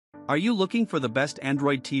Are you looking for the best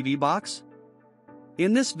Android TV box?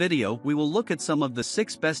 In this video we will look at some of the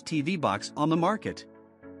 6 best TV box on the market.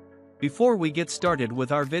 Before we get started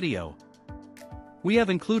with our video, we have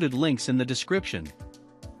included links in the description,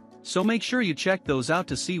 so make sure you check those out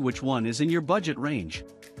to see which one is in your budget range.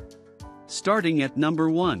 Starting at number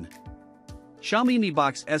 1. Xiaomi Mi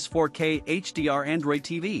Box S 4K HDR Android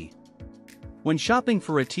TV. When shopping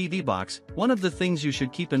for a TV box, one of the things you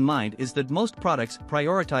should keep in mind is that most products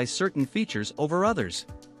prioritize certain features over others.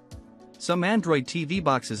 Some Android TV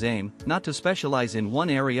boxes aim not to specialize in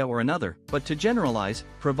one area or another, but to generalize,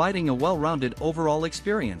 providing a well-rounded overall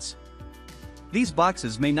experience. These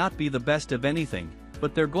boxes may not be the best of anything,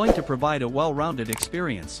 but they're going to provide a well-rounded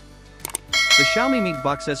experience. The Xiaomi Mi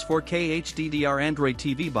Box S 4K HDR Android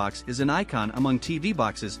TV Box is an icon among TV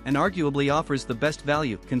boxes and arguably offers the best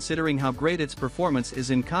value considering how great its performance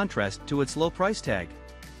is in contrast to its low price tag.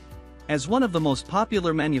 As one of the most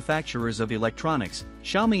popular manufacturers of electronics,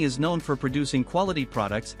 Xiaomi is known for producing quality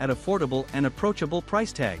products at affordable and approachable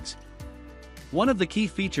price tags. One of the key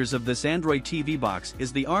features of this Android TV box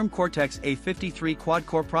is the ARM Cortex-A53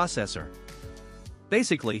 quad-core processor.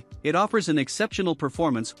 Basically, it offers an exceptional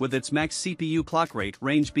performance with its max CPU clock rate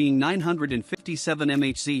range being 957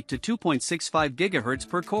 MHz to 2.65 GHz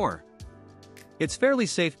per core. It's fairly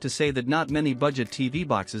safe to say that not many budget TV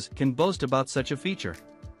boxes can boast about such a feature.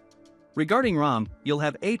 Regarding ROM, you'll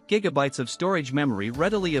have 8 GB of storage memory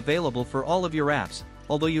readily available for all of your apps,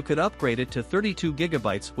 although you could upgrade it to 32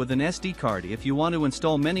 GB with an SD card if you want to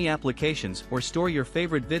install many applications or store your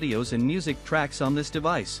favorite videos and music tracks on this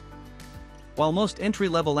device. While most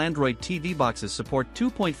entry-level Android TV boxes support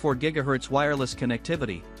 2.4 GHz wireless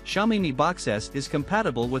connectivity, Xiaomi Mi Box S is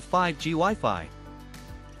compatible with 5G Wi-Fi.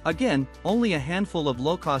 Again, only a handful of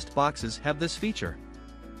low-cost boxes have this feature.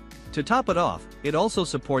 To top it off, it also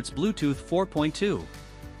supports Bluetooth 4.2.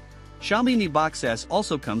 Xiaomi Mi Box S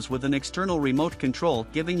also comes with an external remote control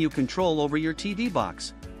giving you control over your TV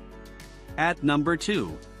box. At number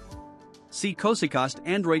 2. Cosycost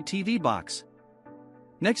Android TV Box.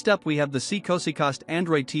 Next up we have the Cosycost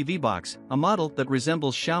Android TV Box, a model that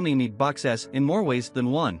resembles Xiaomi Mi Box S in more ways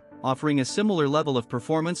than one, offering a similar level of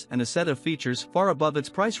performance and a set of features far above its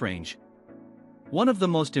price range. One of the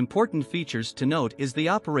most important features to note is the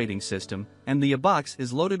operating system, and the box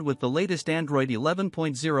is loaded with the latest Android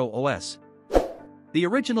 11.0 OS. The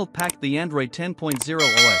original packed the Android 10.0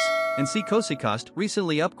 OS, and Cosycost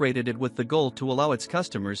recently upgraded it with the goal to allow its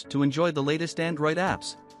customers to enjoy the latest Android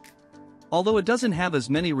apps. Although it doesn't have as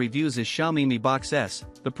many reviews as Xiaomi Mi Box S,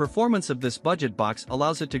 the performance of this budget box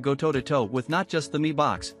allows it to go toe-to-toe with not just the Mi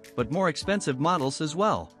Box, but more expensive models as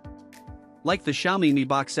well. Like the Xiaomi Mi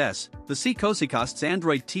Box S, the Cosykost's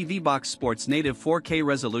Android TV Box sports native 4K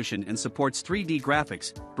resolution and supports 3D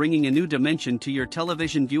graphics, bringing a new dimension to your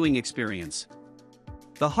television viewing experience.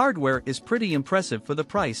 The hardware is pretty impressive for the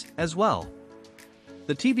price as well.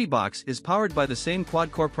 The TV box is powered by the same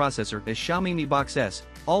quad-core processor as Xiaomi Mi Box S,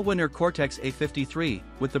 all-winner Cortex-A53,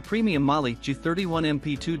 with the premium Mali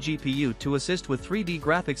G31MP2 GPU to assist with 3D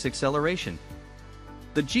graphics acceleration.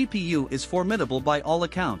 The GPU is formidable by all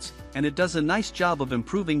accounts, and it does a nice job of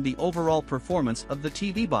improving the overall performance of the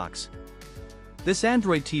TV box. This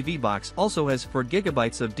Android TV box also has 4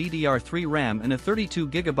 GB of DDR3 RAM and a 32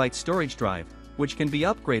 GB storage drive, which can be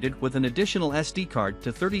upgraded with an additional SD card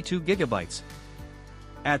to 32 GB.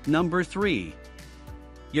 At number 3.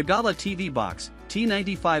 Yagala TV Box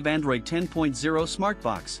T95 Android 10.0 Smart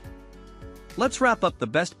Box. Let's wrap up the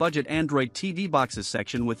best budget Android TV boxes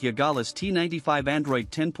section with Yagala's T95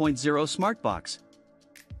 Android 10.0 Smart Box.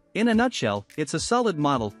 In a nutshell, it's a solid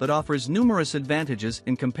model that offers numerous advantages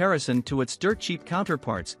in comparison to its dirt-cheap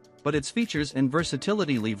counterparts, but its features and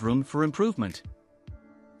versatility leave room for improvement.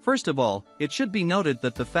 First of all, it should be noted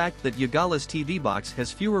that the fact that Yagala's TV box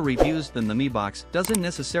has fewer reviews than the Mi Box doesn't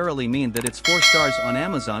necessarily mean that its 4 stars on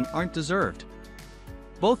Amazon aren't deserved.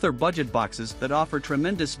 Both are budget boxes that offer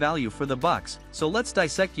tremendous value for the bucks, so let's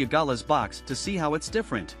dissect Yagala's box to see how it's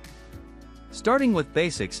different. Starting with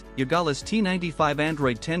basics, Yagala's T95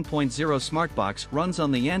 Android 10.0 Smart Box runs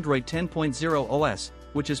on the Android 10.0 OS,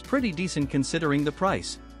 which is pretty decent considering the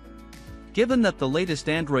price. Given that the latest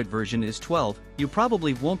Android version is 12, you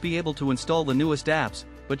probably won't be able to install the newest apps,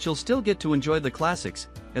 but you'll still get to enjoy the classics,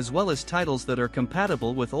 as well as titles that are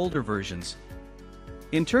compatible with older versions.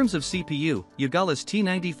 In terms of CPU, Yagala's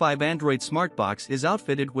T95 Android Smart Box is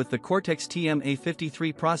outfitted with the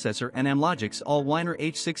Cortex-TM-A53 processor and Amlogic's Allwiner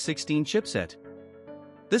H616 chipset.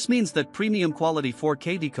 This means that premium quality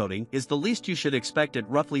 4K decoding is the least you should expect at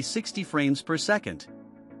roughly 60 frames per second.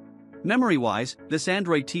 Memory-wise, this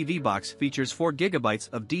Android TV box features 4 GB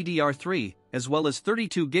of DDR3, as well as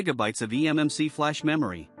 32 GB of eMMC flash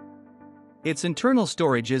memory. Its internal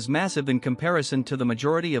storage is massive in comparison to the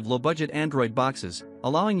majority of low-budget Android boxes,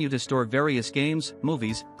 allowing you to store various games,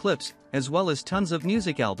 movies, clips, as well as tons of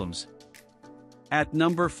music albums. At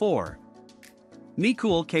number 4.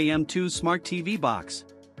 MeCool KM2 Smart TV Box.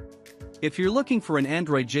 If you're looking for an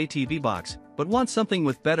Android TV box, but want something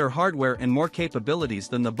with better hardware and more capabilities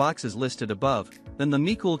than the boxes listed above, then the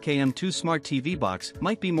MeCool KM2 Smart TV Box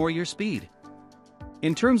might be more your speed.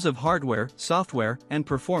 In terms of hardware, software, and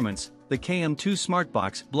performance, the KM2 Smart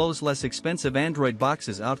Box blows less expensive Android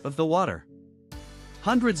boxes out of the water.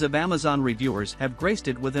 Hundreds of Amazon reviewers have graced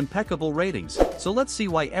it with impeccable ratings, so let's see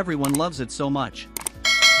why everyone loves it so much.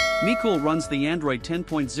 MeCool runs the Android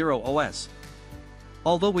 10.0 OS.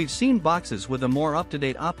 Although we've seen boxes with a more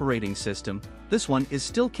up-to-date operating system, this one is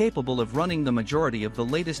still capable of running the majority of the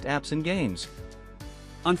latest apps and games.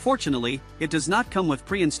 Unfortunately, it does not come with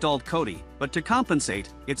pre-installed Kodi, but to compensate,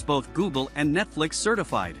 it's both Google and Netflix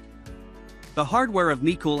certified. The hardware of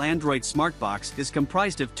MeCool Android Smart Box is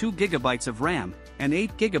comprised of 2 GB of RAM and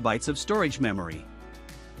 8 GB of storage memory.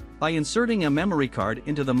 By inserting a memory card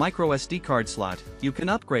into the microSD card slot, you can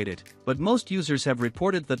upgrade it, but most users have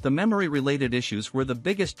reported that the memory-related issues were the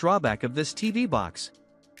biggest drawback of this TV box.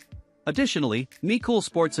 Additionally, MeCool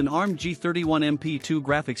sports an ARM G31MP2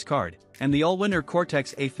 graphics card and the all-winner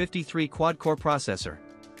Cortex-A53 quad-core processor.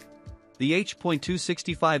 The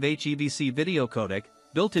H.265 HEVC video codec,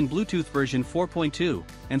 built-in Bluetooth version 4.2,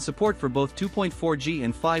 and support for both 2.4G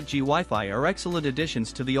and 5G Wi-Fi are excellent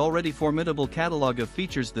additions to the already formidable catalog of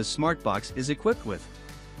features this smart box is equipped with.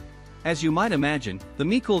 As you might imagine, the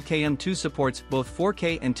MeCool KM2 supports both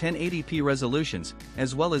 4K and 1080p resolutions,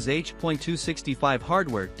 as well as H.265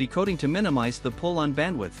 hardware decoding to minimize the pull on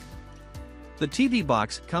bandwidth. The TV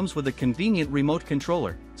box comes with a convenient remote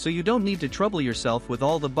controller, so you don't need to trouble yourself with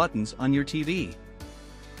all the buttons on your TV.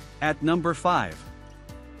 At number 5.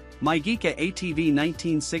 MyGica ATV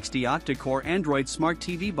 1960 Octa-core Android Smart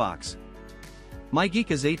TV Box.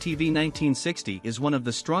 MyGica's ATV 1960 is one of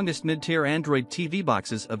the strongest mid-tier Android TV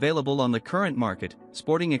boxes available on the current market,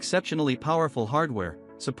 sporting exceptionally powerful hardware,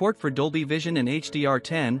 support for Dolby Vision and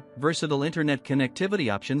HDR10, versatile internet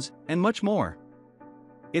connectivity options, and much more.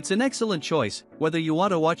 It's an excellent choice, whether you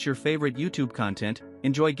want to watch your favorite YouTube content,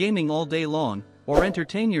 enjoy gaming all day long, or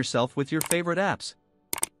entertain yourself with your favorite apps.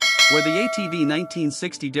 Where the ATV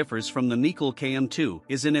 1960 differs from the MeCool KM2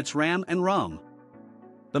 is in its RAM and ROM.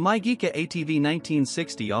 The MyGica ATV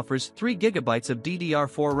 1960 offers 3 GB of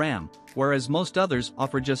DDR4 RAM, whereas most others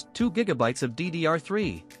offer just 2 GB of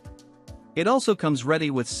DDR3. It also comes ready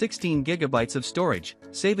with 16 GB of storage,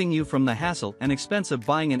 saving you from the hassle and expense of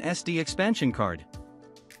buying an SD expansion card.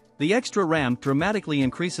 The extra RAM dramatically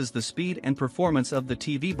increases the speed and performance of the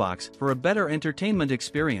TV box for a better entertainment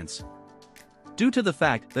experience. Due to the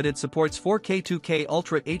fact that it supports 4K 2K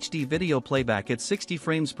Ultra HD video playback at 60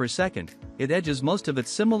 frames per second, it edges most of its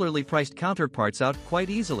similarly priced counterparts out quite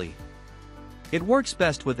easily. It works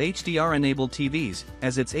best with HDR-enabled TVs,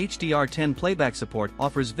 as its HDR10 playback support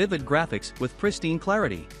offers vivid graphics with pristine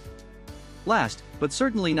clarity. Last, but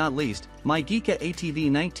certainly not least, MyGica ATV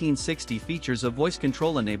 1960 features a voice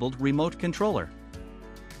control-enabled remote controller.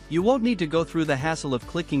 You won't need to go through the hassle of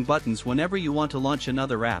clicking buttons whenever you want to launch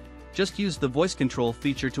another app. Just use the voice control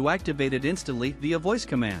feature to activate it instantly via voice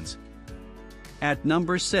commands. At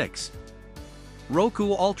number 6.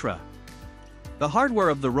 Roku Ultra. The hardware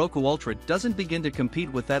of the Roku Ultra doesn't begin to compete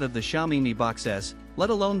with that of the Xiaomi Mi Box S, let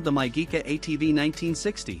alone the MyGica ATV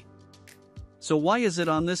 1960. So why is it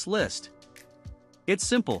on this list? It's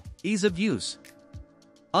simple: ease of use.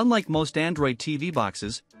 Unlike most Android TV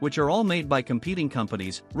boxes, which are all made by competing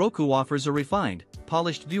companies, Roku offers a refined,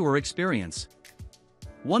 polished viewer experience.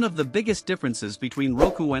 One of the biggest differences between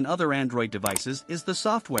Roku and other Android devices is the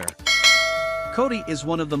software. Kodi is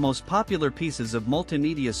one of the most popular pieces of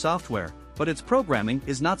multimedia software, but its programming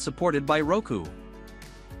is not supported by Roku.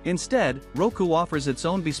 Instead, Roku offers its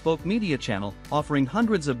own bespoke media channel, offering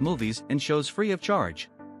hundreds of movies and shows free of charge.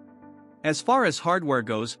 As far as hardware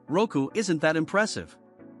goes, Roku isn't that impressive.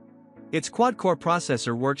 Its quad-core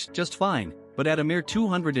processor works just fine, but at a mere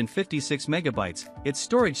 256 megabytes, its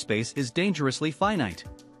storage space is dangerously finite.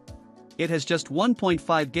 It has just 1.5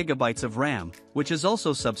 gigabytes of RAM, which is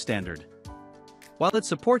also substandard. While it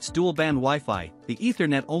supports dual-band Wi-Fi, the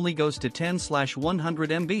Ethernet only goes to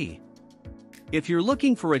 10/100 MB. If you're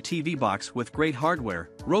looking for a TV box with great hardware,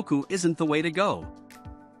 Roku isn't the way to go.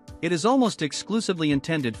 It is almost exclusively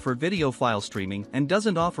intended for video file streaming and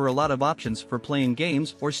doesn't offer a lot of options for playing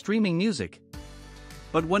games or streaming music.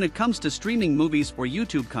 But when it comes to streaming movies or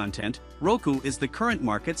YouTube content, Roku is the current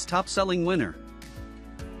market's top-selling winner.